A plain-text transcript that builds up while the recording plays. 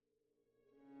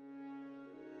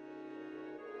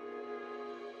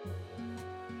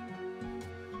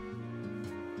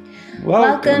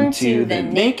Welcome to the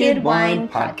Naked Wine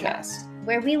Podcast,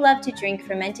 where we love to drink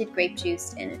fermented grape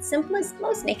juice in its simplest,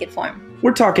 most naked form.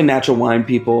 We're talking natural wine,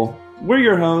 people. We're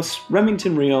your hosts,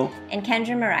 Remington Reel and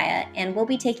Kendra Mariah, and we'll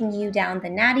be taking you down the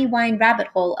natty wine rabbit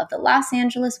hole of the Los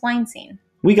Angeles wine scene.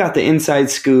 We got the inside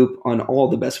scoop on all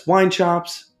the best wine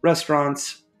shops,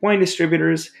 restaurants, wine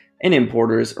distributors, and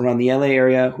importers around the LA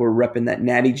area who are repping that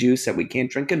natty juice that we can't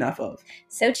drink enough of.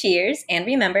 So cheers, and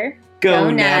remember, go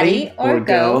natty or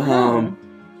go home.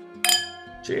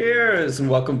 Cheers, and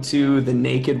welcome to the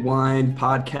Naked Wine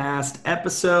Podcast,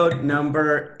 episode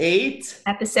number 8.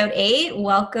 Episode 8.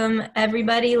 Welcome,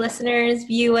 everybody, listeners,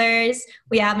 viewers.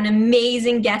 We have an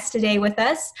amazing guest today with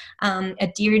us,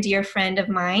 a dear, dear friend of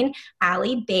mine,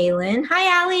 Allie Balin.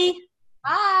 Hi, Allie.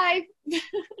 Hi.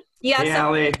 You got Hey, something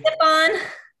Allie. to sip on?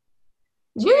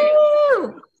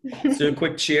 Woo! So a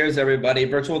quick cheers, everybody.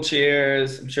 Virtual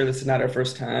cheers. I'm sure this is not our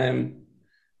first time.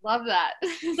 Love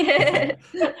that.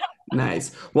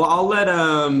 Nice. Well, I'll let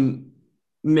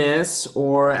Miss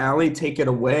or Allie take it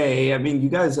away. I mean, you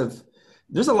guys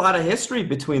there's a lot of history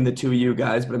between the two of you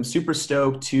guys, but I'm super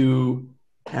stoked to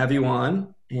have you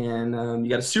on. And you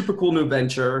got a super cool new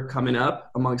venture coming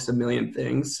up amongst a million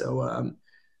things. So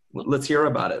let's hear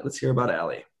about it. Let's hear about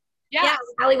Allie. Yeah,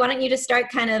 Allie, why don't you just start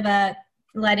kind of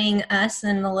letting us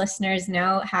and the listeners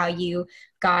know how you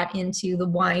got into the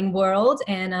wine world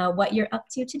and what you're up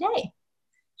to today.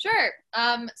 Sure.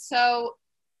 So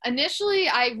initially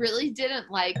I really didn't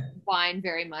like wine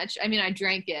very much. I mean, I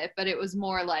drank it, but it was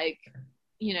more like,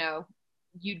 you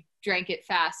drank it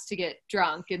fast to get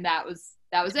drunk, and that was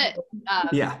it.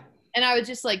 Yeah. And I would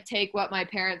just like take what my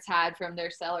parents had from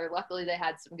their cellar. Luckily they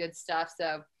had some good stuff.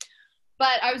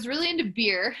 But I was really into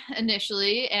beer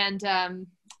initially, and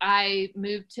I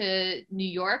moved to New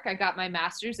York. I got my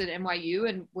master's at NYU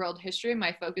in world history.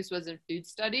 My focus was in food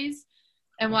studies.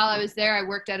 And while I was there, I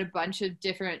worked at a bunch of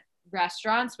different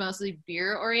restaurants, mostly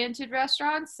beer-oriented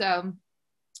restaurants. So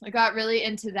I got really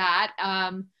into that.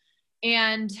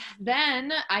 And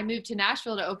then I moved to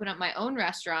Nashville to open up my own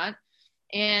restaurant.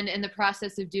 And in the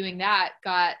process of doing that,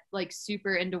 got like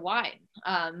super into wine.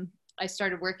 I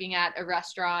started working at a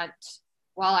restaurant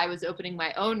while I was opening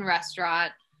my own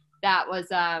restaurant that was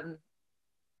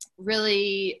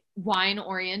really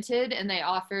wine-oriented, and they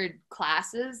offered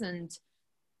classes. And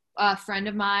a friend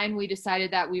of mine, we decided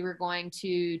that we were going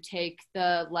to take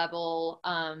the level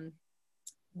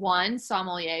 1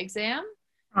 sommelier exam.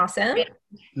 Awesome. Yeah,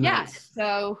 Nice.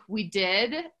 so we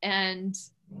did, and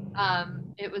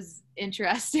it was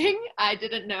interesting. I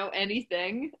didn't know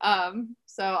anything,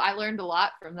 so I learned a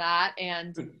lot from that.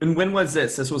 And when was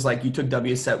this? This was like you took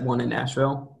WSET 1 in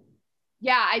Nashville?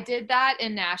 yeah, I did that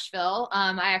in Nashville.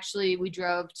 We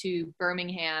drove to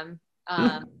Birmingham,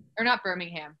 or not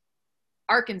Birmingham,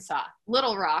 Arkansas,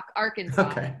 Little Rock,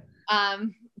 Arkansas, Okay.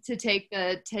 to take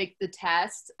the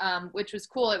test, which was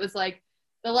cool. It was like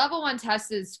the level 1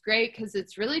 test is great because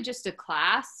it's really just a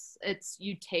class.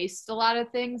 You taste a lot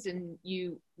of things, and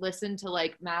you listen to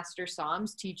like master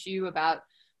somms teach you about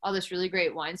all this really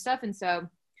great wine stuff. And so,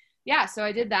 yeah, so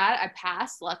I did that. I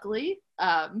passed, luckily.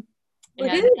 Yeah,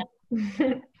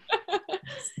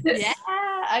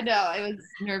 I know. It was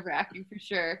nerve-wracking for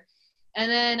sure. And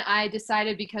then I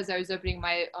decided, because I was opening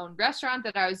my own restaurant,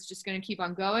 that I was just going to keep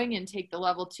on going and take the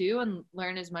level 2 and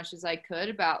learn as much as I could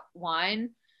about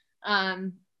wine.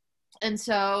 And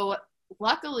so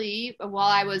luckily, while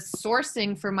I was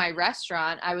sourcing for my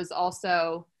restaurant, I was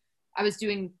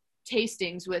doing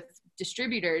tastings with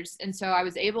distributors. And so I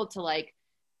was able to like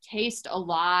taste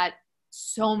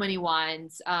so many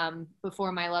wines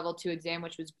before my level 2 exam,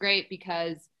 which was great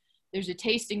because there's a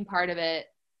tasting part of it,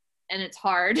 and it's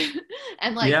hard.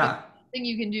 And like the thing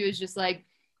you can do is just like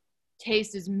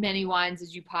taste as many wines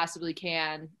as you possibly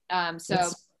can.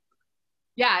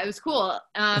 Yeah, it was cool.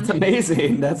 It's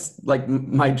amazing. That's like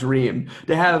my dream,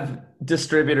 to have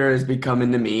distributors be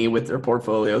coming to me with their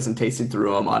portfolios and tasting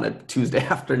through them on a Tuesday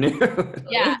afternoon.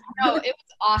 Yeah, no, it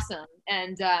was awesome.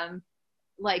 And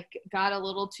got a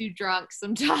little too drunk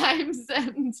sometimes,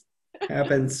 and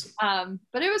Happens.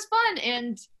 but it was fun.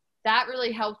 And that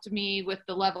really helped me with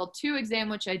the level 2 exam,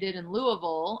 which I did in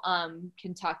Louisville,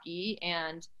 Kentucky.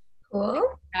 And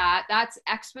Cool. that's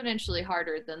exponentially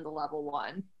harder than the level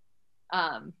 1,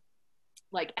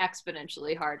 like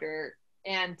exponentially harder.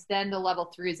 And then the level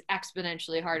 3 is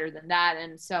exponentially harder than that,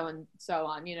 and so on,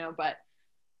 but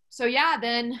so yeah,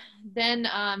 then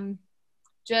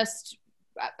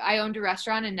I owned a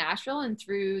restaurant in Nashville, and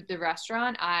through the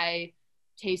restaurant, I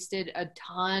tasted a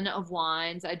ton of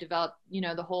wines. I developed,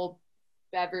 the whole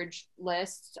beverage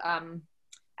list. I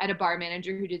had a bar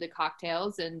manager who did the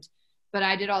cocktails, but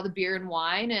I did all the beer and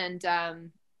wine. And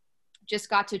just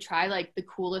got to try like the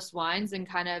coolest wines and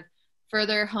kind of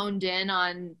further honed in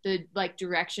on the like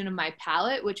direction of my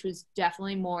palate, which was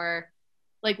definitely more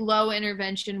like low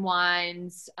intervention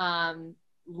wines,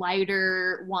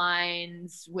 lighter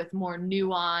wines with more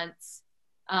nuance,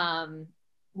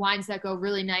 wines that go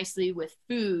really nicely with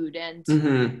food. And,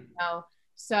 you know,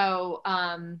 so,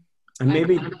 and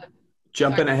maybe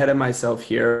jumping ahead of myself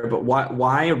here, but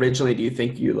why originally do you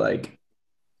think you like,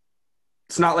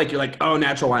 it's not like you're like, oh,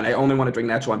 natural wine, I only want to drink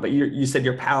natural wine, but you said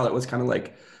your palate was kind of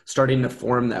like starting to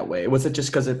form that way. Was it just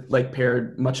because it like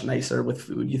paired much nicer with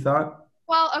food, you thought?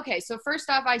 Well, okay. So first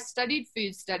off, I studied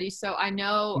food studies. So I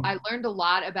know I learned a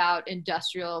lot about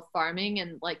industrial farming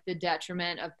and like the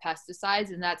detriment of pesticides.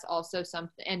 And that's also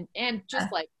something, and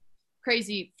just like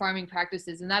crazy farming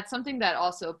practices. And that's something that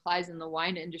also applies in the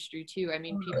wine industry too. I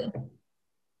mean, people.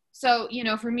 So, you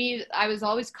know, for me, I was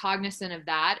always cognizant of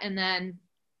that. And then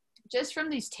just from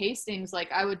these tastings,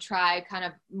 like I would try kind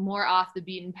of more off the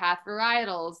beaten path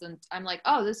varietals. And I'm like,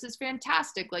 oh, this is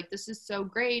fantastic. Like, this is so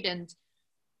great. And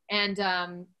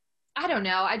I don't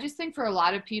know. I just think for a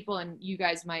lot of people, and you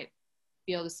guys might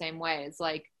feel the same way, it's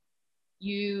like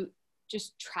you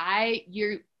just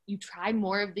you try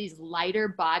more of these lighter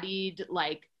bodied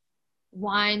like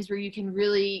wines where you can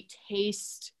really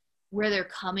taste where they're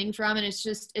coming from. And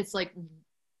it's like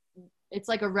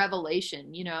a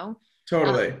revelation, you know?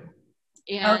 Totally.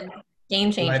 And game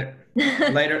changer.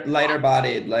 Lighter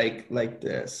bodied, like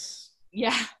this.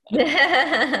 Yeah. Say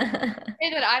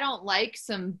that I don't like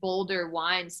some bolder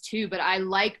wines too, but I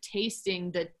like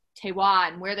tasting the terroir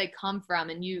and where they come from,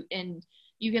 and you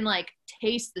can like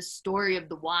taste the story of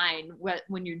the wine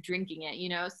when you're drinking it. You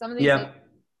know, some of these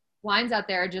wines out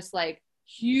there are just like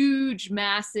huge,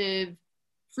 massive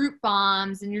fruit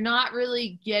bombs, and you're not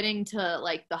really getting to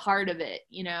like the heart of it.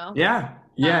 You know? Yeah.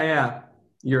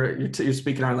 You're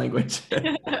speaking our language.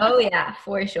 Oh yeah,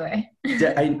 for sure.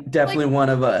 Definitely like, one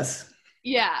of us.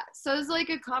 Yeah. So it's like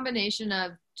a combination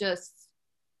of just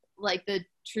like the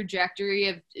trajectory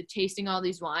of tasting all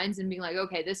these wines and being like,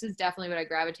 okay, this is definitely what I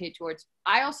gravitate towards.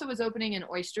 I also was opening an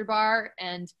oyster bar,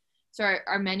 and so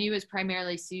our menu is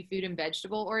primarily seafood and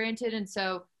vegetable oriented. And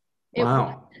so it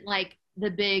wasn't like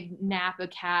the big Napa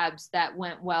cabs that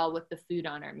went well with the food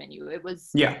on our menu. It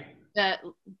was that,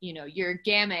 you know, your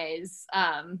games,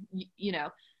 you know,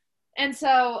 and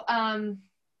so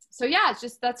yeah, it's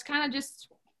just, that's kind of just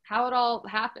how it all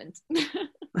happened.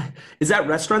 Is that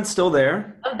restaurant still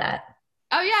there? Love that.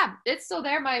 Oh yeah, it's still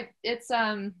there. It's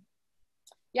a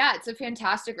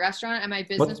fantastic restaurant, and my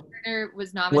business partner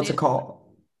was nominated. What's it called?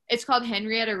 It's called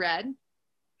Henrietta Red.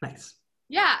 Nice.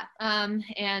 Yeah.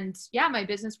 And yeah, my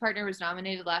business partner was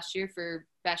nominated last year for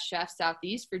Best Chef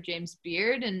Southeast for James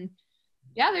Beard. And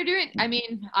yeah, they're doing, I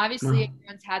mean, obviously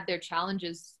everyone's had their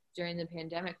challenges during the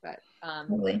pandemic, but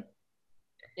totally.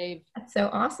 That's so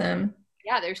awesome.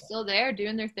 Yeah, they're still there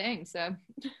doing their thing. So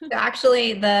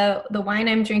actually the wine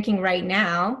I'm drinking right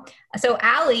now, so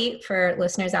Allie, for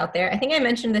listeners out there, I think I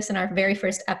mentioned this in our very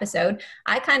first episode,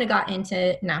 I kind of got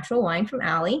into natural wine from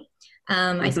Allie.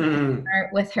 I spent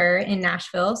with her in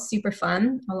Nashville, super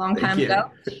fun, a long time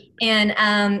ago. And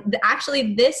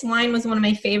actually this wine was one of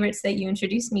my favorites that you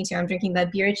introduced me to. I'm drinking the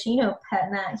Biricino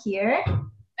Pet Nat here.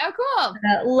 Oh, cool.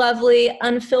 Lovely,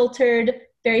 unfiltered,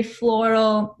 very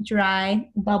floral, dry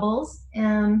bubbles.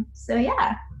 So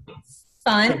yeah,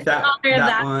 fun.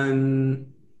 That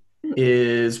one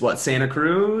is what, Santa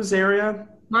Cruz area?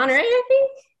 Monterey, I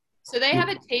think. So they have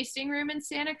a tasting room in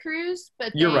Santa Cruz,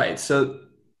 but you're right. So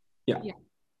yeah.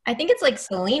 I think it's like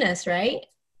Salinas, right?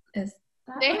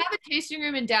 They have a tasting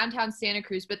room in downtown Santa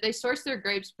Cruz, but they source their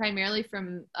grapes primarily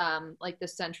from like the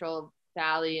Central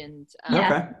Valley and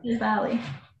Valley.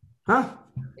 Huh.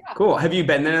 Yeah. Cool. Have you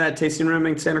been there in that tasting room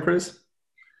in Santa Cruz?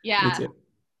 Yeah. Me too.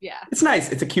 Yeah. It's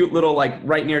nice. It's a cute little, like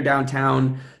right near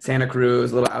downtown Santa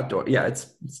Cruz, little outdoor. Yeah, it's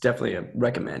definitely a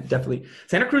recommend. Definitely.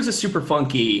 Santa Cruz is super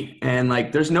funky, and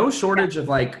like there's no shortage of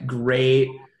like great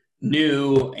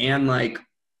new and like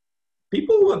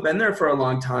people who have been there for a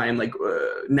long time, like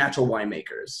natural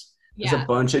winemakers. There's a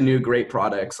bunch of new great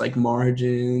products like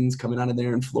Margins coming out of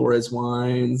there and Flores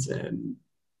wines and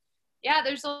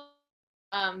there's a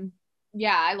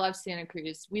I love Santa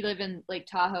Cruz. We live in Lake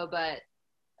Tahoe, but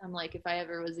I'm like, if I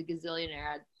ever was a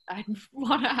gazillionaire, I'd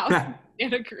want a house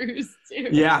in Santa Cruz too.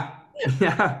 Yeah.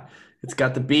 It's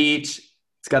got the beach.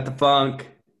 It's got the funk.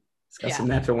 It's got some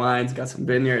natural wines. It's got some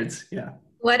vineyards. Yeah.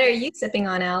 What are you sipping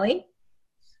on, Allie?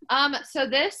 So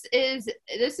this is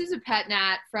a pet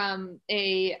nat from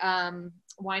a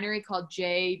winery called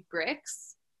J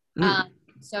Bricks.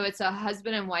 So it's a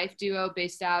husband and wife duo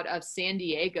based out of San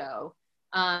Diego.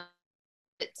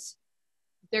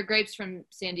 they're grapes from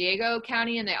San Diego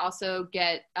County, and they also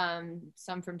get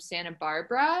some from Santa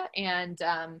Barbara, and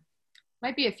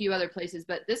might be a few other places,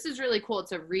 but this is really cool.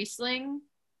 It's a Riesling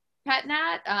pet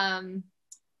nat,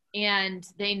 and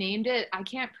they named it, I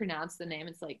can't pronounce the name,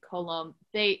 it's like Colomb.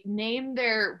 They named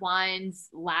their wines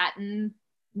Latin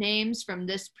names from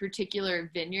this particular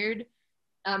vineyard,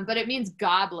 but it means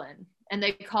goblin, and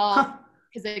they call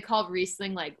because they call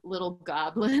Riesling like little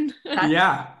goblin.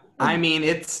 Yeah. I mean,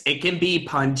 it can be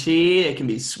punchy, it can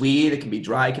be sweet, it can be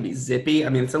dry, it can be zippy. I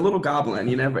mean, it's a little goblin.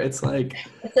 It's like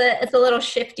it's a little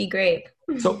shifty grape.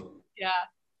 So Yeah.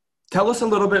 tell us a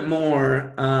little bit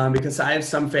more, because I have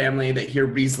some family that hear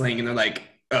Riesling and they're like,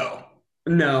 oh,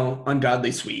 no,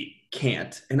 ungodly sweet,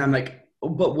 can't. And I'm like, oh,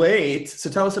 but wait. So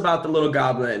tell us about the little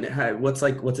goblin. What's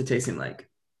it tasting like?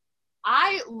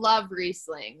 I love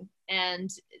Riesling,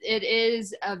 and it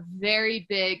is a very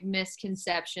big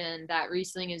misconception that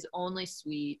Riesling is only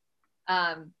sweet.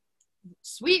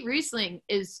 Sweet Riesling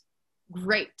is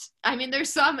great. I mean,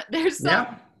 there's some,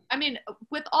 Yeah. I mean,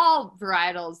 with all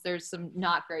varietals, there's some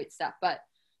not great stuff, but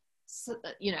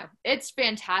it's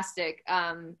fantastic.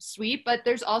 Sweet, but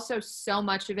there's also so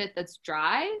much of it that's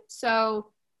dry.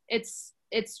 So it's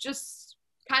just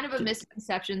kind of a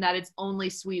misconception that it's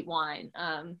only sweet wine.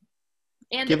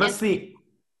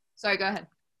 Sorry, go ahead.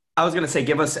 I was going to say,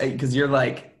 because you're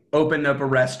like opened up a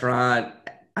restaurant.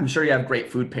 I'm sure you have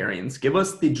great food pairings. Give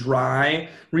us the dry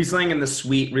Riesling and the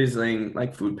sweet Riesling,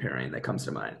 like food pairing that comes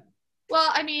to mind. Well,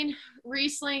 I mean,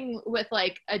 Riesling with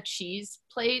like a cheese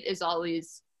plate is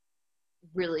always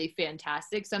really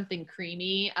fantastic. Something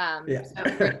creamy. Yeah. So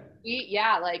for sweet,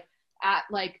 yeah, like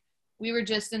we were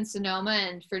just in Sonoma,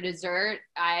 and for dessert,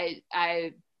 I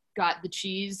got the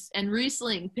cheese and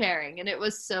Riesling pairing, and it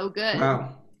was so good.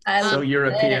 Wow. So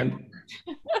European.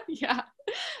 Yeah.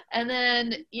 And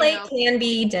then, plate can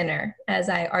be dinner, as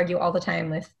I argue all the time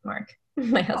with Mark,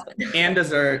 my husband. And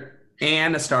dessert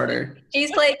and a starter.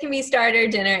 Cheese plate can be starter,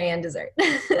 dinner, and dessert.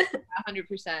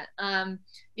 100%.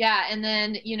 Yeah. And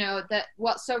then,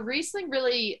 so Riesling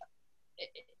really,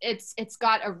 it's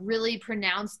got a really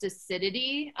pronounced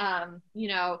acidity.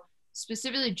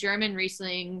 Specifically German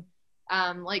Riesling,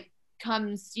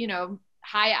 comes,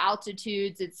 high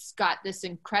altitudes. It's got this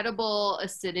incredible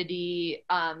acidity,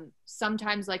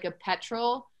 sometimes like a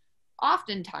petrol,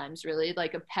 oftentimes really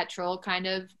like a petrol kind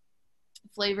of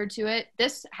flavor to it.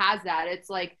 This has that.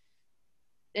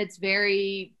 It's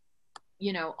very,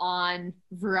 on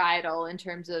varietal in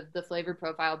terms of the flavor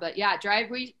profile. But yeah, dry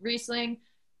Riesling,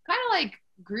 kind of like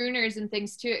Gruners and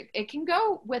things too. It can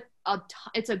go with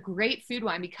it's a great food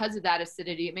wine because of that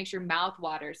acidity. It makes your mouth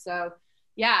water. So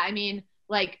yeah, I mean,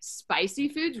 like spicy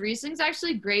foods, Riesling's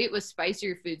actually great with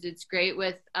spicier foods. It's great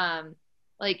with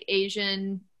like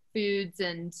Asian foods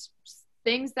and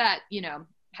things that,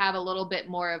 have a little bit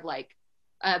more of like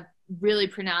a really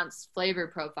pronounced flavor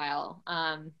profile.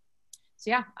 So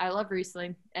yeah, I love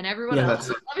Riesling, and everyone else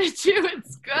love it too.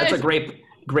 It's good. That's a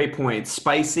great point.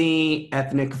 Spicy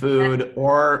ethnic food,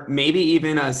 or maybe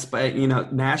even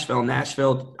Nashville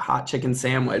hot chicken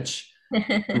sandwich.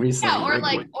 Riesling, yeah, or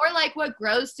like what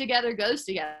grows together goes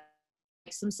together,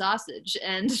 like some sausage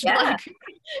and Yeah.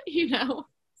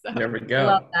 So. There we go.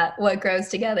 Love that. What grows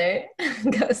together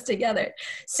goes together.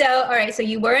 So, all right. So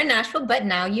you were in Nashville, but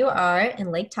now you are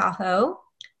in Lake Tahoe,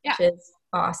 Yeah. which is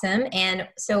awesome. And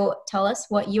so tell us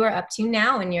what you are up to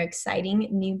now in your exciting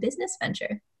new business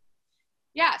venture.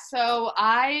 Yeah, so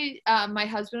my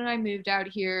husband and I moved out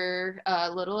here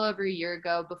a little over a year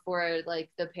ago before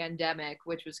like the pandemic,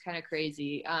 which was kind of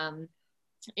crazy.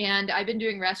 And I've been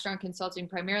doing restaurant consulting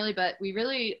primarily, but we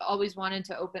really always wanted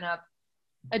to open up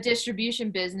a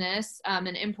distribution business, an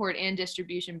import and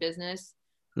distribution business.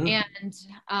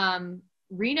 And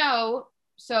Reno,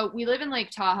 so we live in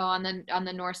Lake Tahoe on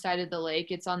the north side of the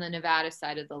lake. It's on the Nevada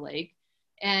side of the lake.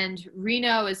 And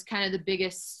Reno is kind of the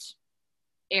biggest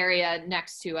area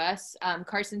next to us.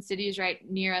 Carson City is right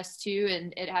near us too,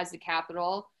 and it has the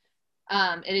capital.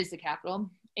 It is the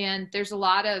capital. And there's a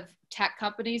lot of tech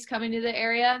companies coming to the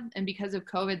area. And because of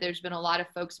COVID, there's been a lot of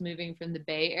folks moving from the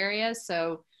Bay Area.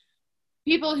 So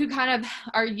people who kind of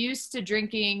are used to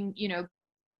drinking,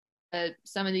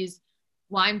 some of these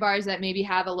wine bars that maybe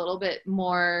have a little bit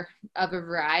more of a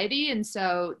variety. And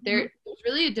so there's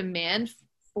really a demand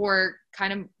for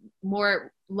kind of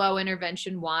more low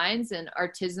intervention wines and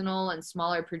artisanal and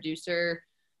smaller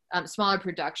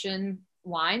production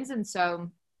wines. And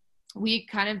so we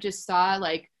kind of just saw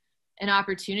like an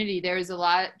opportunity. There's a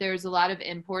lot of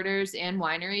importers and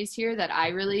wineries here that I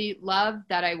really love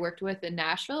that I worked with in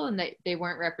Nashville, and they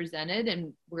weren't represented.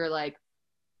 And we're like,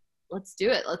 let's do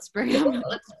it. Let's bring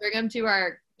them to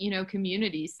our,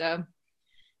 community. So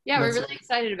Yeah, we're really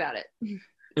excited about it.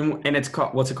 And it's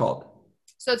called, what's it called?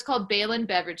 So it's called Balin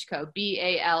Beverage Co.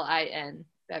 Balin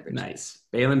Beverage. Nice.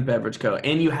 Balin Beverage Co.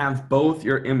 And you have both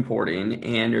your importing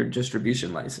and your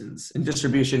distribution license and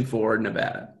distribution for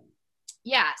Nevada.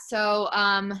 Yeah. So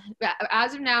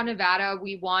as of now, Nevada,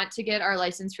 we want to get our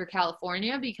license for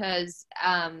California because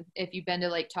if you've been to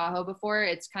Lake Tahoe before,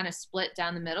 it's kind of split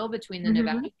down the middle between the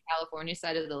Nevada and California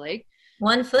side of the lake.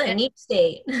 1 foot in each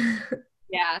state.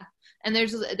 Yeah. And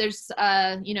there's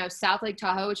South Lake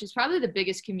Tahoe, which is probably the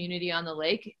biggest community on the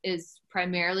lake, is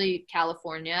primarily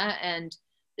California. And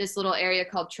this little area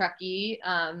called Truckee,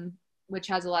 which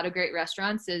has a lot of great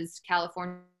restaurants, is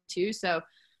California too. So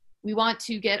we want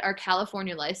to get our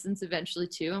California license eventually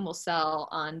too, and we'll sell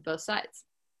on both sides.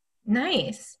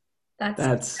 Nice.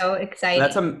 That's so exciting.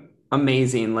 That's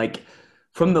amazing. Like,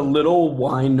 from the little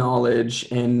wine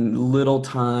knowledge and little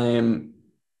time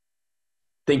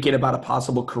thinking about a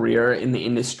possible career in the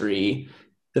industry,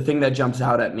 the thing that jumps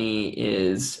out at me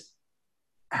is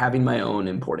having my own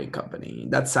importing company.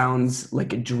 That sounds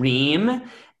like a dream.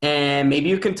 And maybe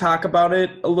you can talk about it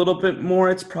a little bit more.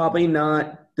 It's probably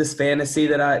not this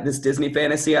Disney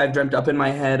fantasy I've dreamt up in my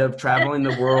head of traveling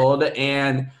the world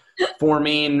and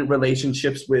forming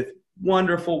relationships with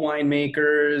wonderful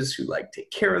winemakers who like take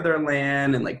care of their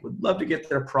land and like would love to get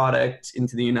their product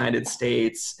into the United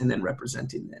States and then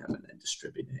representing them and then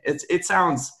distributing it. It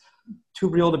sounds too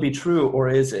real to be true, or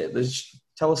is it?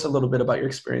 Tell us a little bit about your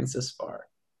experience this far.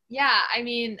 Yeah, I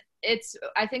mean,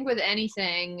 I think with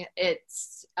anything,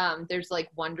 it's there's like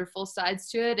wonderful sides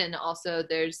to it, and also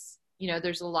there's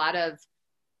a lot of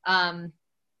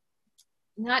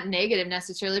not negative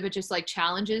necessarily, but just like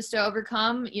challenges to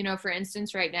overcome. For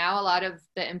instance, right now, a lot of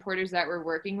the importers that we're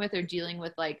working with are dealing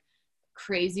with like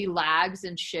crazy lags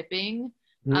in shipping.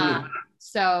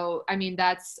 So, I mean,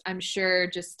 that's, I'm sure,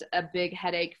 just a big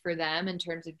headache for them in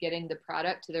terms of getting the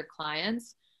product to their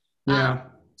clients. Yeah.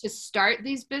 To start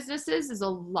these businesses is a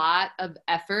lot of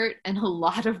effort and a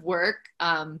lot of work.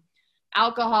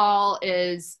 Alcohol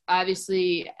is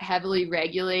obviously heavily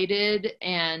regulated,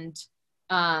 and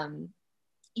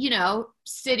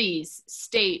cities,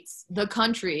 states, the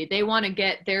country, they want to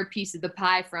get their piece of the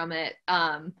pie from it.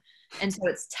 And so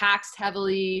it's taxed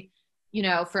heavily.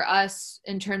 For us,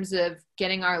 in terms of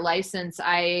getting our license,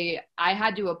 I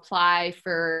had to apply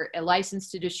for a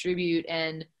license to distribute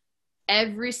in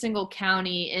every single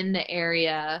county in the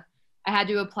area. I had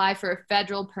to apply for a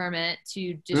federal permit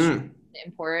to distribute and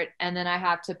import, and then I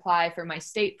have to apply for my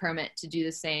state permit to do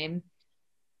the same.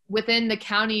 Within the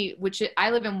county, which I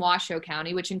live in Washoe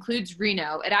County, which includes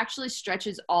Reno, it actually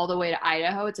stretches all the way to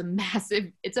Idaho. It's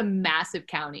a massive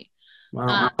county.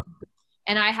 Wow.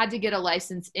 And I had to get a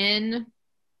license in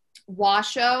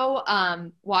Washoe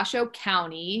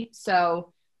County,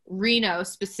 so Reno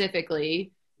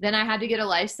specifically. Then I had to get a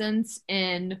license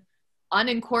in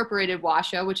unincorporated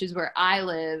Washoe, which is where I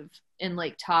live in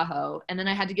Lake Tahoe. And then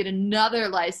I had to get another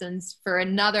license for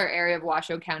another area of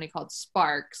Washoe County called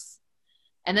Sparks.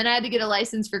 And then I had to get a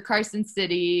license for Carson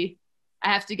City.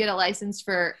 I have to get a license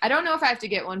I don't know if I have to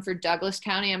get one for Douglas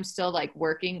County. I'm still like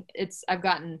working. I've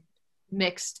gotten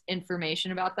mixed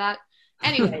information about that.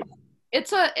 Anyway,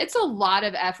 it's a lot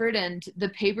of effort, and the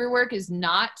paperwork is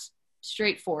not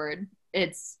straightforward.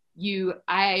 These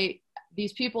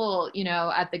people,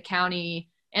 at the county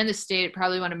and the state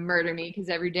probably want to murder me, because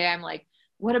every day I'm like,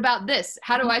 what about this?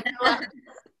 How do I fill out?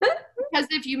 Because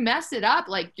if you mess it up,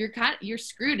 like you're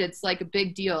screwed. It's like a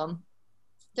big deal.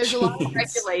 There's a lot of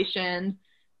regulation,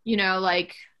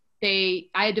 like I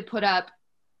had to put up,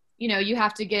 you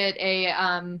have to get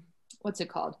a, what's it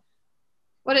called?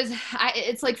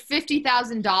 It's like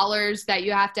 $50,000 that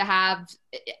you have to have.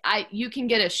 You can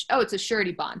get it's a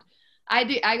surety bond.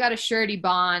 I got a surety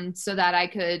bond so that I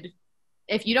could,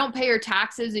 if you don't pay your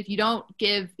taxes, if you don't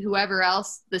give whoever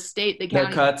else, the state, the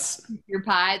county, cuts your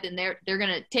pie, then they're going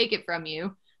to take it from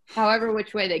you, however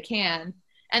which way they can.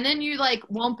 And then you like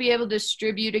won't be able to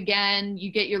distribute again.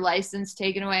 You get your license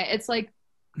taken away. It's like,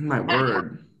 my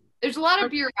word. There's a lot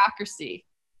of bureaucracy.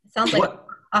 Sounds like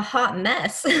a hot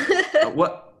mess.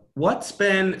 What's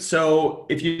been, so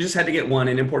if you just had to get one,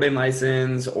 an importing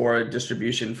license or a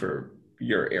distribution for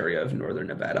your area of Northern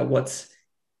Nevada, what's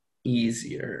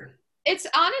easier? It's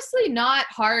honestly not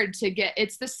hard to get.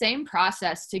 It's the same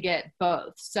process to get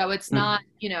both. So it's not,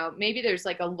 maybe there's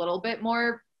like a little bit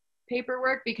more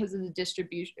paperwork because of the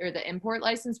distribution or the import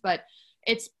license, but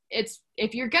it's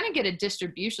if you're going to get a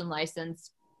distribution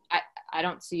license, I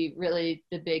don't see really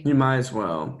the big. You might as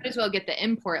well get the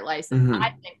import license.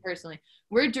 I think personally,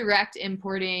 we're direct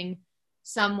importing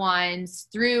some wines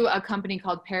through a company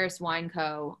called Paris Wine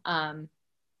Co.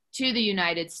 to the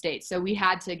United States. So we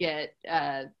had to get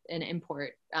an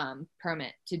import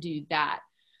permit to do that.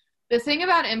 The thing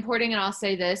about importing, and I'll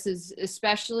say this, is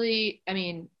especially, I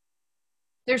mean,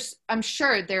 I'm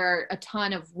sure there are a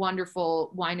ton of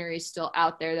wonderful wineries still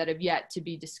out there that have yet to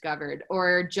be discovered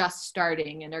or just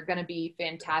starting and are going to be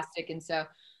fantastic. And so,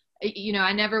 you know,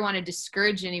 I never want to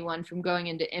discourage anyone from going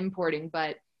into importing,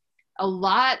 but a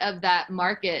lot of that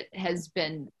market has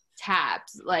been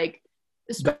tapped, like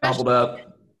Gobbled up.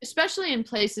 especially in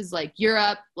places like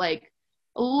Europe. Like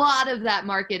a lot of that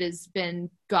market has been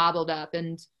gobbled up.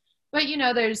 But you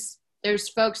know, there's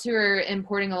folks who are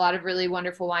importing a lot of really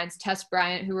wonderful wines. Tess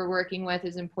Bryant, who we're working with,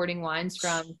 is importing wines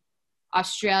from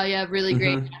Australia, really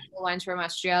great wines from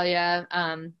Australia.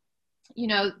 You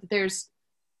know, there's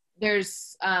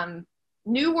the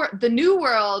new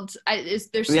world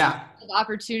there's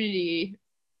opportunity.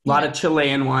 A lot of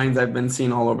Chilean wines I've been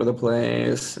seeing all over the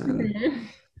place. And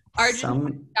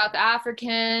Argentine, South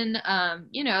African,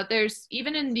 you know, there's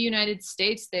even in the United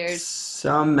States, there's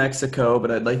some Mexico,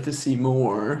 but I'd like to see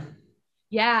more.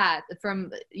 Yeah,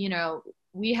 from, you know,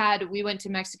 we went to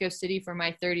Mexico City for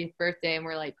my 30th birthday, and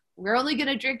we're like, we're only going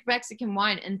to drink Mexican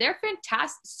wine. And they're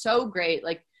fantastic. So great.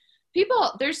 Like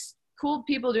there's cool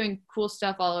people doing cool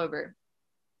stuff all over.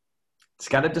 It's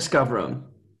got to discover them.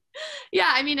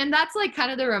 Yeah. I mean, and that's like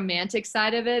kind of the romantic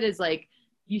side of it, is like,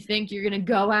 you think you're going to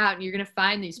go out and you're going to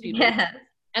find these people. Yeah.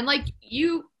 And like,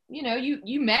 you know,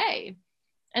 you may,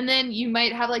 and then you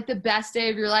might have like the best day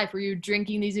of your life where you're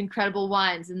drinking these incredible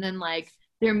wines, and then like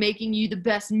they're making you the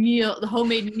best meal, the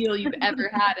homemade meal you've ever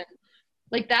had. And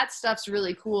like that stuff's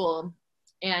really cool.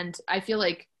 And I feel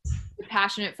like the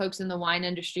passionate folks in the wine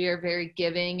industry are very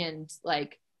giving, and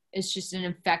like it's just an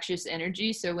infectious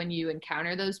energy. So when you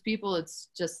encounter those people, it's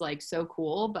just like so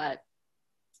cool. But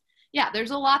yeah,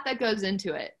 there's a lot that goes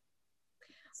into it.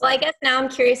 Well, I guess now I'm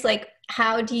curious, like,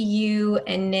 how do you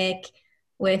and Nick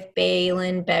with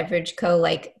Balin Beverage Co.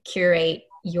 like curate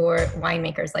your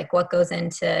winemakers? Like, what goes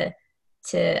into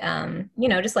you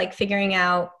know, just like figuring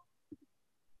out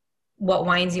what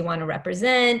wines you want to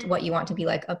represent, what you want to be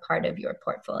like a part of your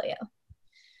portfolio?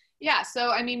 Yeah,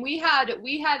 so I mean, we had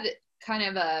kind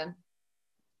of a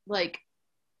like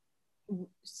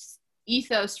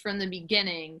ethos from the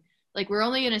beginning. Like, we're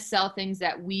only going to sell things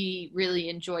that we really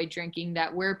enjoy drinking,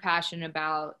 that we're passionate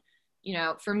about. You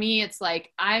know, for me, it's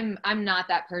like, I'm not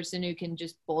that person who can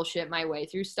just bullshit my way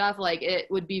through stuff. Like, it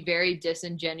would be very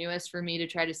disingenuous for me to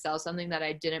try to sell something that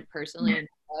I didn't personally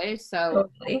enjoy. So,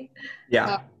 Totally.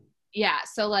 Yeah.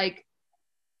 So like,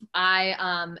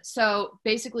 so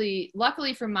basically,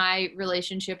 luckily for my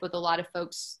relationship with a lot of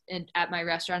folks at my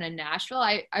restaurant in Nashville,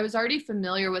 I was already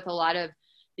familiar with a lot of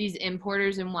these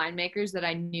importers and winemakers that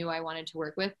I knew I wanted to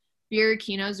work with.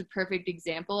 Birikino is a perfect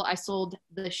example. I sold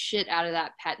the shit out of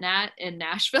that pet nat in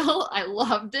Nashville. I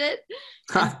loved it.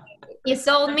 You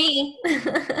sold me.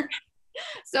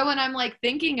 So when I'm like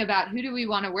thinking about who do we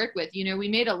want to work with, you know, we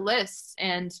made a list,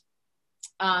 and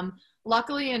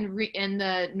luckily in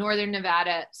the Northern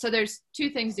Nevada, so there's two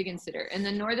things to consider. In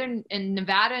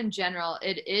Nevada in general,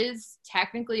 it is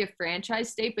technically a franchise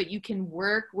state, but you can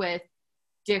work with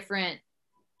different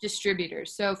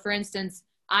distributors. So for instance,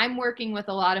 I'm working with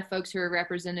a lot of folks who are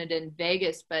represented in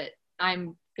Vegas, but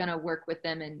I'm going to work with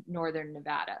them in Northern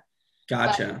Nevada.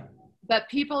 Gotcha. But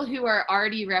people who are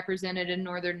already represented in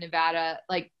Northern Nevada,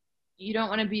 like, you don't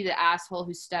want to be the asshole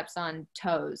who steps on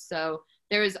toes. So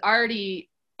there was already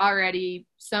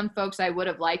some folks I would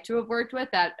have liked to have worked with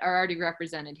that are already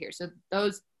represented here. So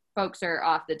those folks are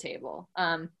off the table.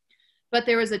 But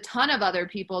there was a ton of other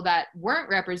people that weren't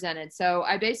represented. So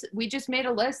we just made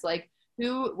a list, like,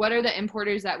 what are the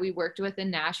importers that we worked with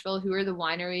in Nashville? Who are the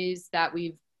wineries that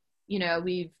we've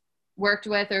worked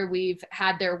with, or we've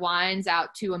had their wines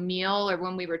out to a meal, or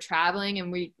when we were traveling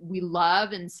and we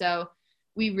love. And so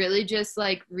we really just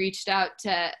like reached out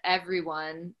to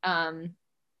everyone. And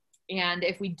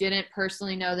if we didn't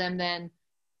personally know them, then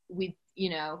we, you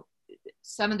know,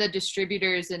 some of the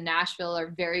distributors in Nashville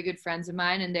are very good friends of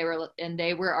mine, and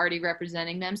they were already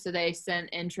representing them. So they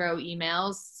sent intro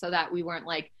emails so that we weren't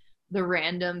like the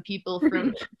random people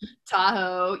from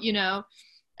Tahoe, you know?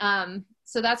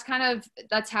 So that's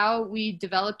how we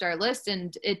developed our list.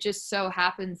 And it just so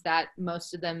happens that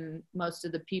most of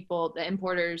the people, the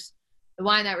importers, the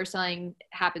wine that we're selling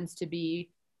happens to be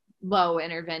low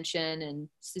intervention and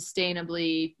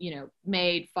sustainably, you know,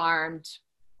 made, farmed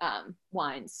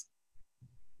wines.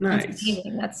 Nice.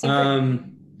 That's super.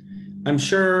 I'm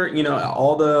sure, you know,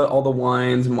 all the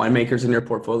wines and winemakers in your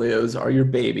portfolios are your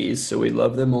babies, so we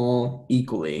love them all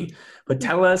equally. But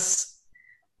tell us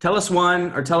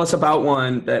one, or tell us about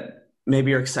one that maybe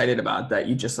you're excited about, that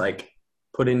you just like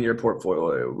put in your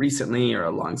portfolio recently, or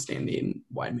a longstanding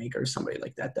winemaker, somebody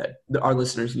like that our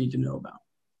listeners need to know about?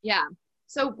 Yeah.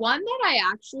 So one that I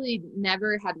actually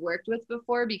never had worked with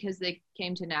before because they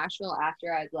came to Nashville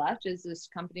after I'd left is this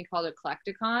company called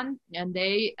Eclecticon, and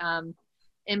they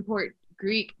import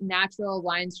Greek natural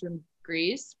wines from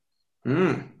Greece.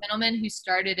 The gentleman who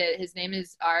started it, his name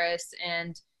is Aris,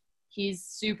 and he's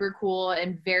super cool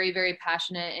and very, very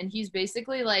passionate. And he's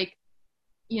basically like,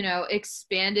 you know,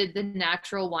 expanded the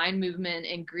natural wine movement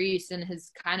in Greece and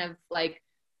has kind of like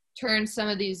turned some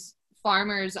of these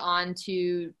farmers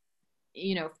onto,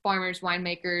 you know, farmers,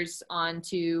 winemakers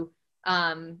onto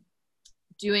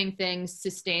doing things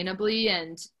sustainably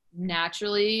and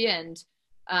naturally. And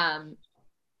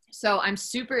so I'm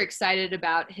super excited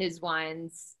about his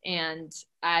wines, and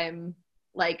I'm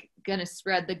like gonna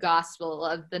spread the gospel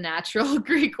of the natural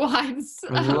Greek wines.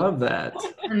 I love that.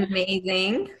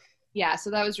 Amazing. Yeah,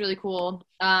 so that was really cool.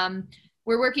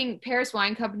 We're working, Paris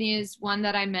Wine Company is one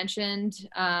that I mentioned,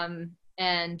 and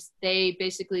they're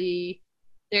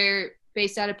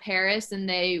based out of Paris, and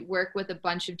they work with a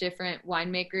bunch of different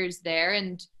winemakers there,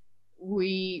 and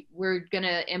we're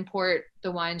gonna import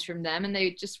the wines from them, and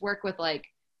they just work with like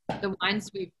the wines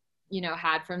we've, you know,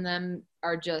 had from them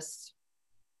are just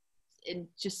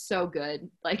so good,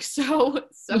 like so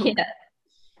Yeah.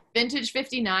 Vintage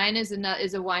 59 is a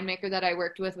winemaker that I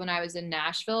worked with when I was in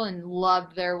Nashville and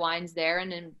loved their wines there,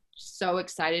 and I'm so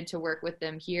excited to work with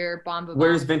them here.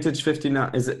 Where's Vintage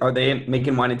 59? Are they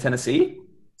making wine in Tennessee?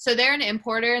 So they're an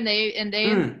importer, and they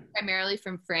primarily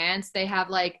from France. They have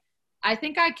like, I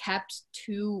think I kept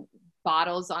 2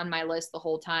 bottles on my list the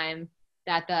whole time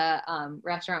that the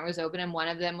restaurant was open, and one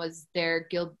of them was their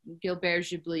Gilbert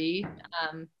Chablis.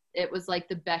 It was like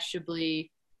the best Chablis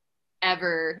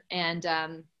ever,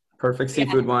 and perfect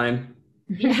seafood wine.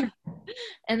 Yeah.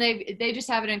 And they just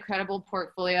have an incredible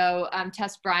portfolio.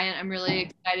 Tess Bryant, I'm really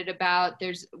excited about.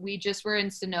 We just were in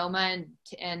Sonoma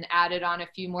and added on a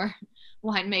few more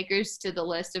winemakers to the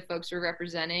list of folks we're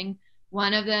representing.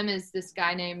 One of them is this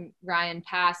guy named Ryan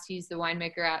Pass. He's the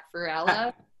winemaker at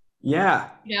Farella. Yeah.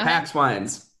 You know Pax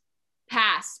Wines.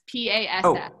 Pass, P-A-S-S.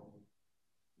 Oh,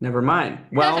 never mind.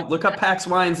 Well, look up Pax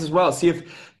Wines as well. See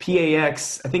if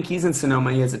PAX, I think he's in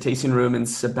Sonoma. He has a tasting room in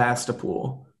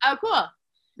Sebastopol. Oh, cool.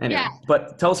 Anyway, yeah.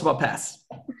 But tell us about Pass.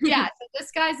 Yeah, so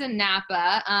this guy's in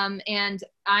Napa, and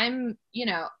I'm, you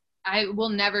know, I will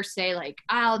never say like,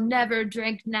 I'll never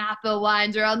drink Napa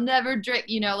wines, or I'll never drink,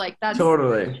 you know, like that's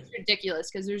totally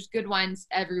ridiculous, because there's good wines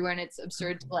everywhere, and it's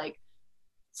absurd to like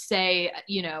say,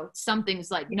 you know, something's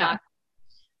like not.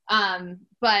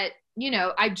 But you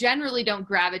know, I generally don't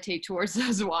gravitate towards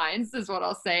those wines, is what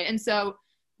I'll say. And so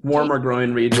warmer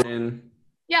growing region.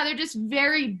 Yeah, they're just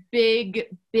very big,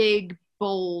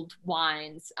 bold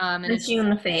wines. And it's you in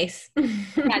the face. Yeah,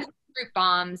 fruit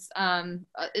bombs. And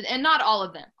not all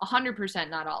of them, 100%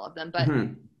 not all of them. But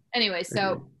anyway,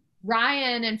 so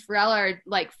Ryan and Farella are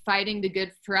like fighting the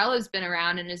good. Farella's been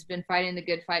around and has been fighting the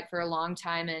good fight for a long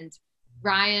time. And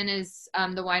Ryan is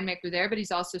the winemaker there, but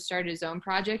he's also started his own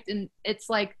project. And it's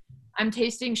like, I'm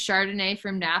tasting Chardonnay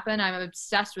from Napa, and I'm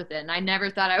obsessed with it. And I never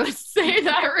thought I would say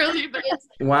that really, but it's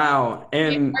wow.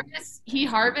 And he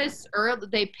harvests early.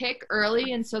 They pick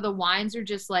early, and so the wines are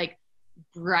just like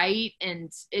bright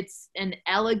and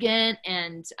elegant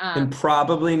and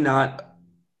probably not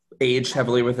aged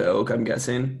heavily with oak, I'm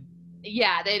guessing.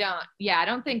 Yeah, they don't. Yeah, I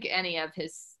don't think any of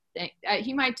his.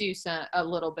 He might do a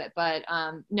little bit, but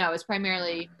no, it's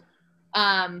primarily.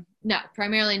 No,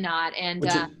 primarily not. And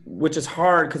which is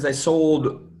hard because I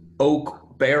sold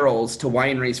oak barrels to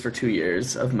wineries for 2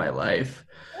 years of my life.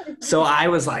 So I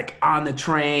was like on the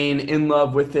train, in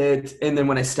love with it. And then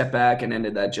when I stepped back and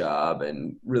ended that job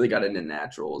and really got into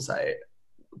naturals,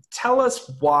 tell us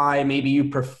why maybe you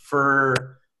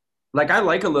prefer, like I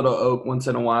like a little oak once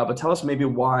in a while, but tell us maybe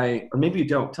why, or maybe you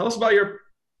don't. Tell us about your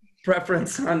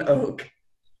preference on oak.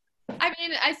 I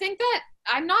mean, I think that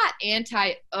I'm not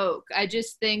anti-oak. I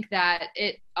just think that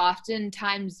it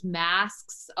oftentimes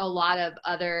masks a lot of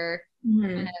other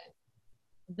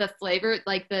the flavor,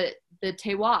 like the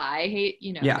terroir. I hate,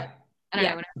 you know. Yeah. I don't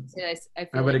know when I say this, I feel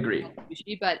I would like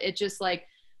agree. But it just like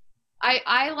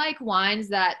I like wines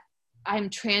that I'm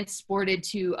transported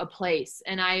to a place,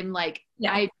 and I'm like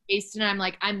I taste it and I'm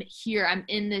like, I'm here, I'm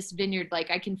in this vineyard, like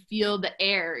I can feel the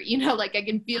air, you know, like I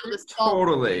can feel the salt.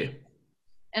 Totally.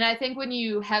 And I think when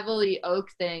you heavily oak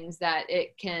things, that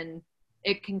it can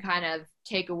kind of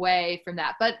take away from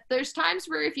that. But there's times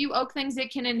where if you oak things,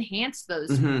 it can enhance those.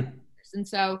 And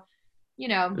so, you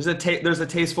know, there's a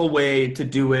tasteful way to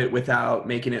do it without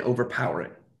making it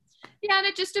overpowering. Yeah, and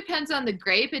it just depends on the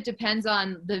grape. It depends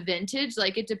on the vintage.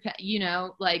 Like it depends, you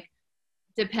know, like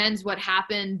depends what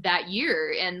happened that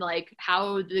year and like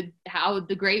how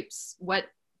the grapes, what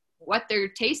they're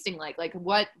tasting like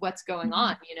what's going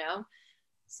on, you know?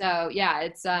 So yeah,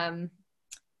 it's I'm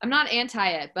not anti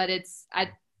it, but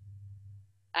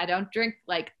I don't drink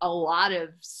like a lot of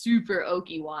super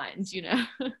oaky wines, you know?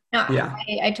 No, Yeah.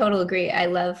 I totally agree. I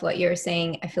love what you're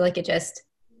saying. I feel like it just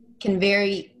can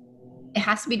vary. It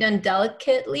has to be done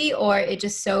delicately, or it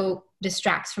just so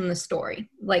distracts from the story.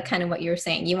 Like kind of what you were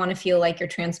saying. You want to feel like you're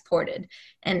transported.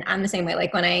 And I'm the same way.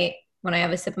 Like when I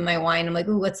have a sip of my wine, I'm like,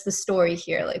 ooh, what's the story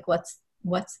here? Like what's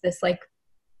this like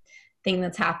thing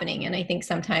that's happening? And I think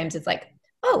sometimes it's like,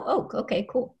 oh, okay,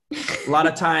 cool. A lot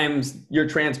of times you're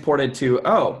transported to,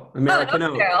 American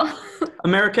oak. Girl.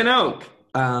 American oak.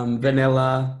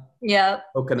 Vanilla, Yep.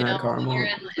 coconut caramel. You're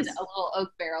in a little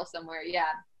oak barrel somewhere,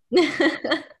 yeah.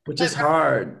 Which is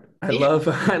hard. I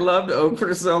loved oak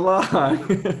for so long.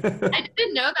 I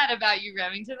didn't know that about you,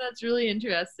 Remington. That's really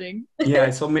interesting. Yeah, I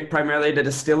sold primarily to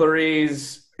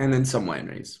distilleries and then some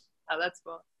wineries. Oh, that's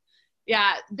cool.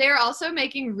 Yeah, they're also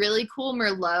making really cool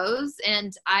Merlots,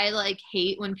 and I like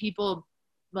hate when people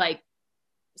like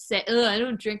say, "Oh, I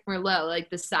don't drink Merlot,"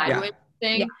 like the sideways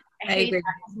thing. Yeah, I hate agree.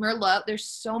 that. Merlot. There's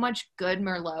so much good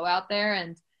Merlot out there,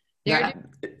 and Yeah.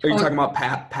 Are you talking about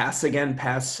Pass again?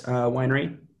 Pass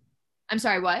Winery? I'm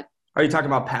sorry, what? Are you talking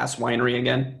about Pass Winery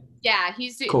again? Yeah,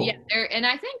 he's cool. Yeah, and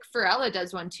I think Farella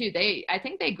does one too. I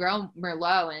think they grow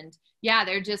Merlot, and yeah,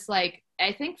 they're just like,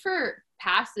 I think for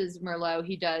Pass's Merlot,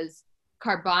 he does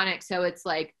carbonic, so it's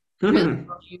like really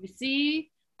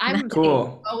juicy. I'm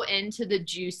cool. so into the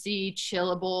juicy,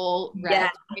 chillable red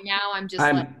right now. I'm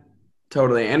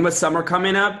totally. And with summer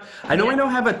coming up, I know we don't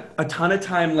have a ton of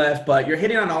time left, but you're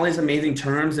hitting on all these amazing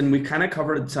terms, and we've kind of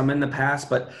covered some in the past,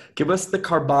 but give us the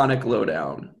carbonic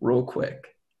lowdown real quick.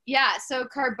 Yeah, so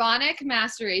carbonic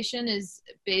maceration is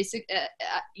basic.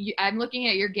 I'm looking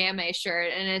at your Gamay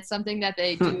shirt, and it's something that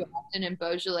they do often in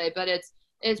Beaujolais, but it's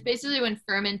basically when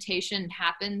fermentation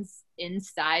happens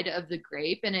inside of the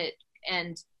grape, and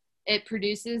it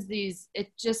produces these.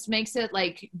 It just makes it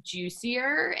like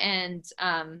juicier, and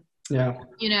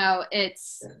you know, it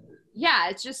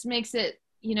just makes it.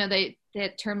 You know,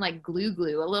 that term like glue,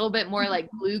 a little bit more like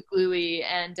gluey,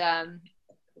 and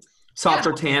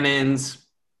softer tannins.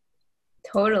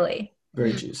 Totally.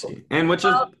 Very juicy. And which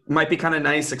might be kind of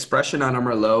nice expression on a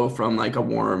Merlot from like a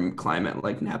warm climate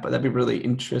like Napa. That'd be really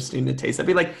interesting to taste. That'd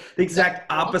be like the exact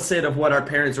opposite of what our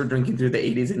parents were drinking through the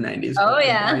 80s and 90s. Oh,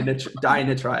 yeah. Dying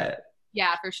to try it.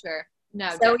 Yeah, for sure.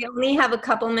 No. So definitely. We only have a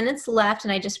couple minutes left,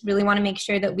 and I just really want to make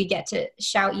sure that we get to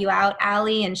shout you out,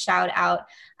 Allie, and shout out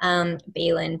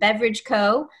Balin Beverage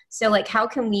Co. So like, how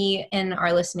can we and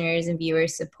our listeners and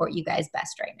viewers support you guys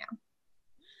best right now?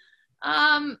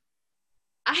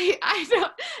 I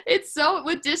don't, it's so,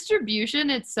 with distribution,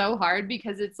 it's so hard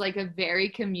because it's like a very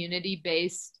community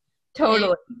based.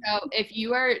 Totally. So if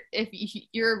you're a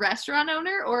restaurant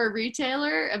owner or a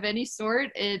retailer of any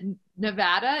sort in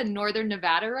Nevada, in Northern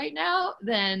Nevada right now,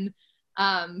 then,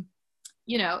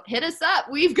 you know, hit us up.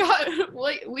 We've got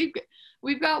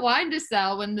wine to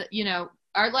sell when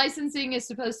our licensing is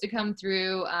supposed to come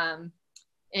through,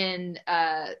 in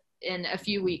a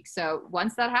few weeks. So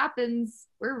once that happens,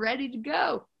 we're ready to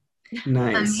go.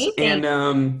 Nice. Amazing.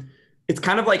 And it's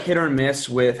kind of like hit or miss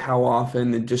with how often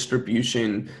the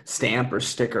distribution stamp or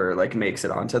sticker like makes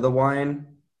it onto the wine.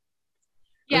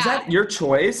 Yeah. Is that your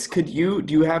choice? Do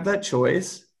you have that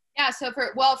choice? Yeah. So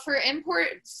for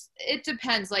imports, it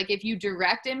depends. Like if you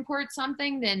direct import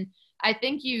something, then I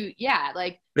think you have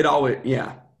the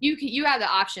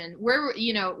option. We're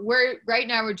right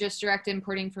now we're just direct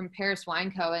importing from Paris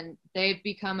Wine Co., and they've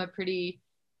become a pretty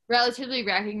relatively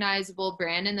recognizable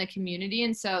brand in the community,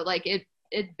 and so like it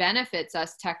benefits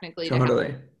us technically to have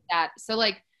that. So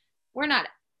like we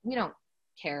don't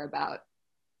care about.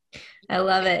 I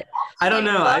love it. I don't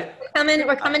know.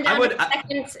 We're coming down to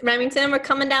seconds, Remington. We're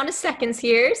coming down to seconds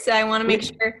here, so I want to make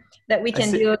sure that we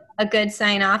can do a good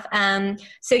sign off.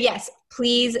 So yes,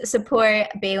 please support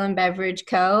Balin Beverage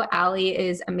Co. Allie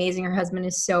is amazing. Her husband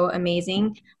is so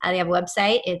amazing. They have a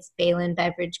website. It's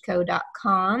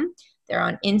balinbeverageco.com. They're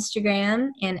on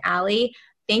Instagram. And Allie,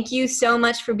 thank you so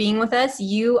much for being with us.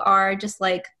 You are just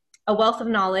like a wealth of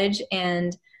knowledge,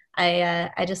 and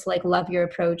I just like love your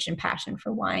approach and passion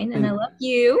for wine, and I love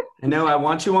you. I know. I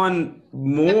want you on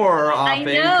more often.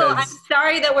 I know. I'm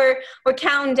sorry that we're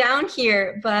counting down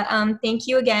here, but thank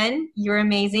you again. You're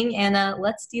amazing, and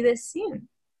let's do this soon.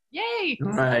 Yay!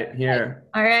 All right, here.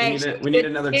 All right. We need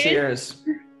another cheers.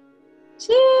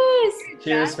 Cheers.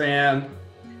 Cheers, fam.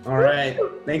 All right.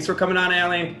 Thanks for coming on,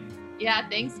 Allie. Yeah.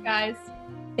 Thanks, guys.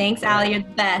 Thanks, Allie. You're the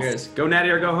best. Cheers. Go Natty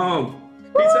or go home.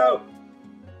 Peace out.